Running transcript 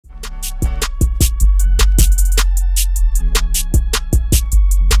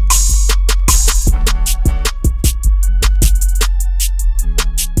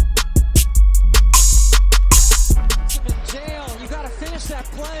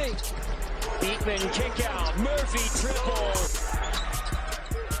three. Beekman kick out. Murphy triple.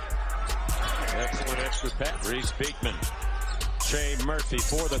 Excellent extra pass. Reese Beekman. Trey Murphy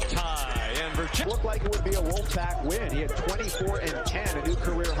for the tie. And Virginia. Looked like it would be a Wolfpack win. He had 24 and 10, a new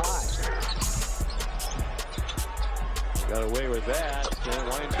career high. Got away with that.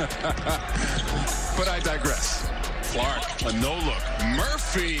 But I digress. Clark, a no-look.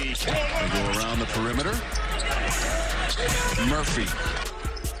 Murphy. They go around the perimeter. Murphy.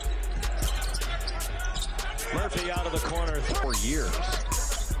 Murphy out of the corner For years.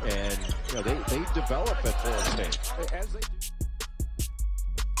 And you know, they develop at Florida State. As they do.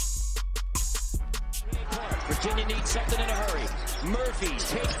 Virginia needs something in a hurry. Murphy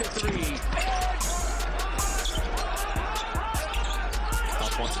takes the three.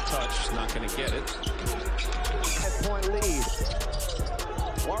 Huff wants a touch, not going to get it. 5-point lead.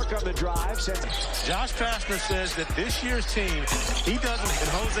 Clark on the drive. Josh Pastner says that this year's team, he doesn't, and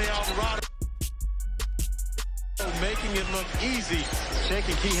Jose Alvarado making it look easy,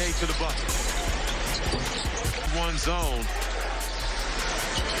 taking Kihei to the bucket. One zone.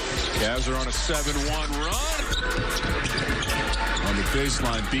 Cavs are on a 7-1 run. On the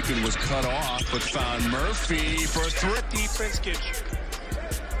baseline, Beacon was cut off, but found Murphy for a three. Defense kick.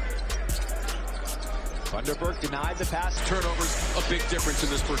 Vanderberg denied the pass. Turnovers, a big difference in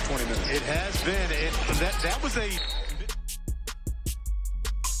this first 20 minutes. It has been. That was a...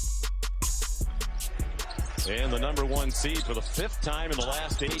 And the #1 seed for the 5th time in the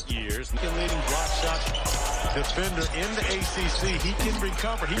last 8 years. Leading block shot defender in the ACC. He can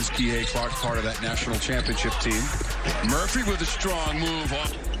recover. Here's Kihei Clark, part of that national championship team. Murphy with a strong move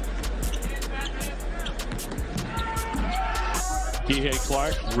on. Kihei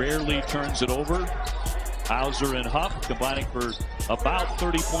Clark rarely turns it over. Hauser and Huff combining for about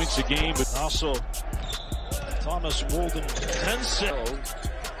 30 points a game, but also Thomas Walden Henson.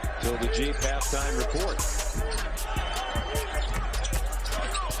 Till the Jeep halftime report.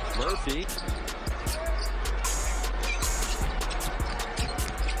 Murphy.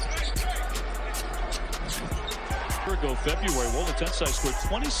 Ago February, Walden Tensai scored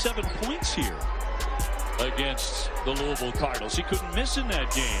 27 points here against the Louisville Cardinals. He couldn't miss in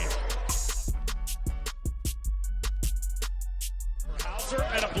that game. Hauser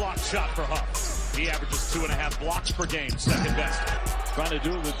and a block shot for Huff. He averages 2.5 blocks per game, second best. Trying to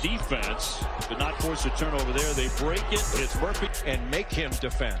do it with defense, but not force a turnover there. They break it. It's Murphy And make him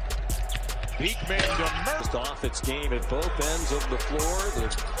defend. Beekman to Murphy. Off its game at both ends of the floor. The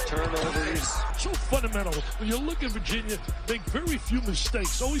turnovers. So fundamental. When you look at Virginia, make very few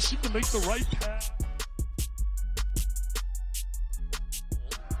mistakes. Always seem to make the right pass.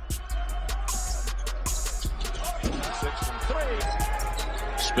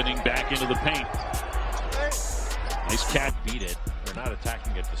 spinning back into the paint. Nice catch. Beat it. They're not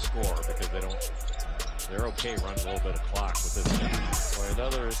attacking it to score because they're okay running a little bit of clock with this game. Boy,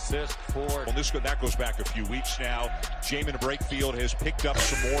 another assist for. Well, that goes back a few weeks now. Jamin Brakefield has picked up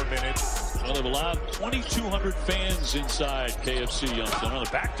some more minutes. Well, they've allowed 2,200 fans inside KFC Youngstown. On the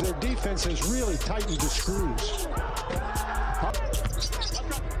back. Their defense has really tightened the screws.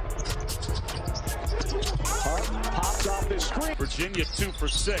 Pops off the screen. Virginia 2 for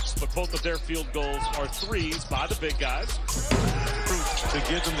 6, but both of their field goals are threes by the big guys. To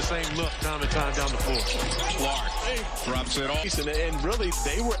give them the same look time and time down the floor. Clark drops it off. And really,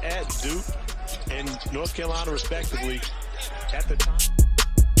 they were at Duke and North Carolina, respectively, at the time.